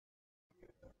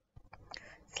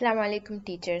Assalamu alaikum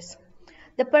teachers.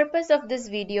 The purpose of this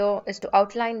video is to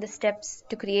outline the steps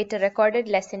to create a recorded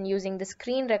lesson using the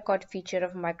screen record feature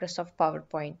of Microsoft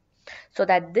PowerPoint so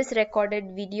that this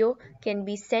recorded video can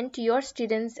be sent to your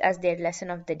students as their lesson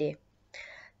of the day.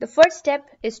 The first step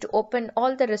is to open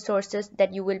all the resources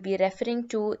that you will be referring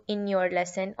to in your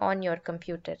lesson on your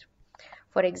computer.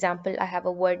 For example, I have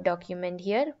a Word document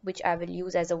here which I will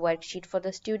use as a worksheet for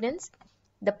the students,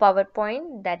 the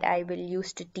PowerPoint that I will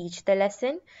use to teach the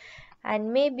lesson,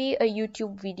 and maybe a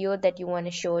YouTube video that you want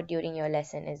to show during your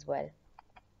lesson as well.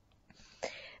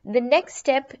 The next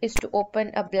step is to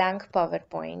open a blank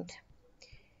PowerPoint.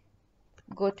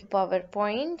 Go to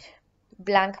PowerPoint,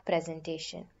 blank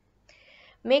presentation.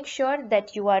 Make sure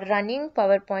that you are running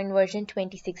PowerPoint version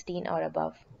 2016 or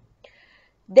above.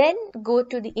 Then go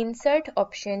to the Insert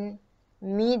option,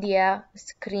 Media,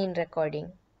 Screen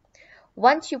Recording.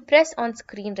 Once you press on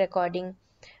Screen Recording,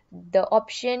 the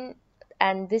option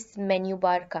and this menu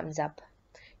bar comes up.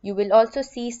 You will also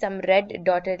see some red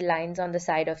dotted lines on the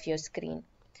side of your screen.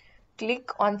 Click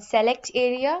on Select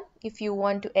Area if you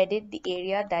want to edit the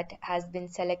area that has been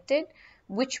selected,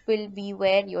 which will be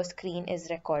where your screen is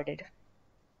recorded.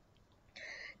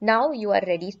 Now you are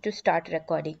ready to start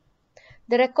recording.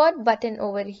 The record button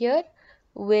over here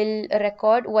will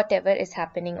record whatever is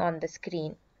happening on the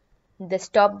screen. The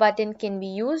stop button can be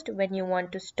used when you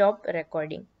want to stop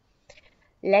recording.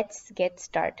 Let's get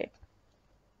started.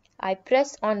 I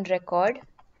press on record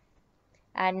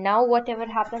and now whatever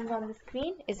happens on the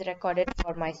screen is recorded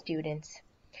for my students.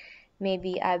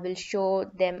 Maybe I will show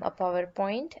them a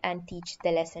PowerPoint and teach the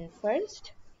lesson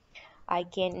first. I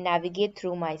can navigate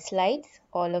through my slides.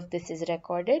 All of this is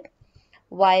recorded.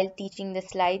 While teaching the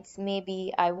slides,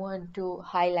 maybe I want to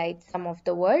highlight some of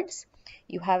the words.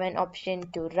 You have an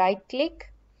option to right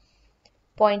click,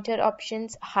 pointer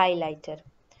options, highlighter.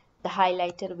 The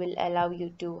highlighter will allow you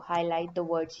to highlight the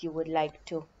words you would like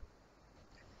to.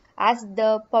 As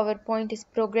the PowerPoint is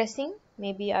progressing,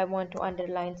 maybe I want to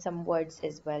underline some words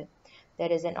as well.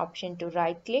 There is an option to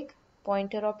right click,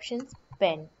 pointer options,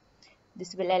 pen.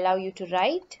 This will allow you to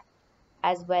write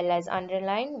as well as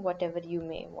underline whatever you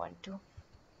may want to.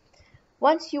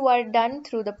 Once you are done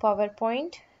through the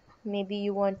PowerPoint, maybe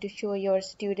you want to show your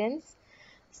students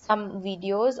some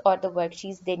videos or the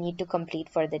worksheets they need to complete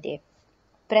for the day.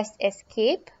 Press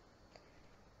Escape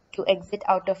to exit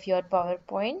out of your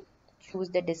PowerPoint. Choose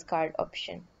the discard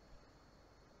option.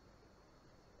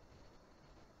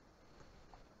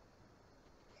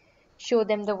 Show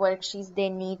them the worksheets they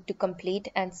need to complete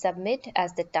and submit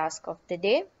as the task of the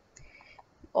day.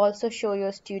 Also show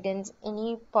your students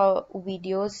any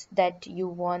videos that you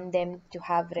want them to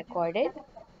have recorded.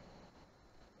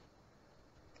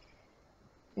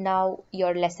 Now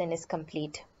your lesson is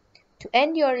complete. To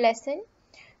end your lesson,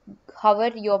 hover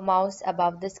your mouse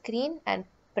above the screen and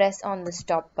press on the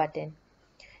stop button.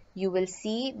 You will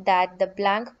see that the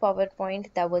blank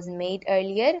PowerPoint that was made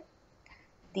earlier,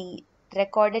 the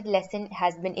recorded lesson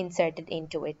has been inserted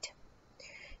into it.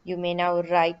 You may now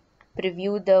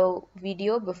preview the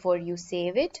video before you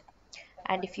save it,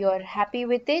 and if you are happy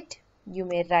with it, you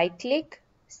may right click,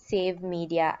 save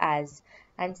media as,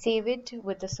 and save it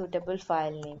with a suitable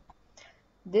file name.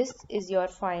 This is your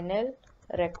final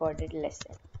recorded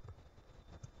lesson.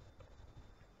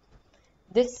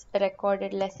 This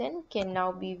recorded lesson can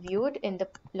now be viewed in the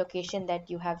location that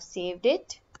you have saved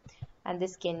it, and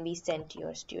this can be sent to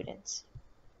your students.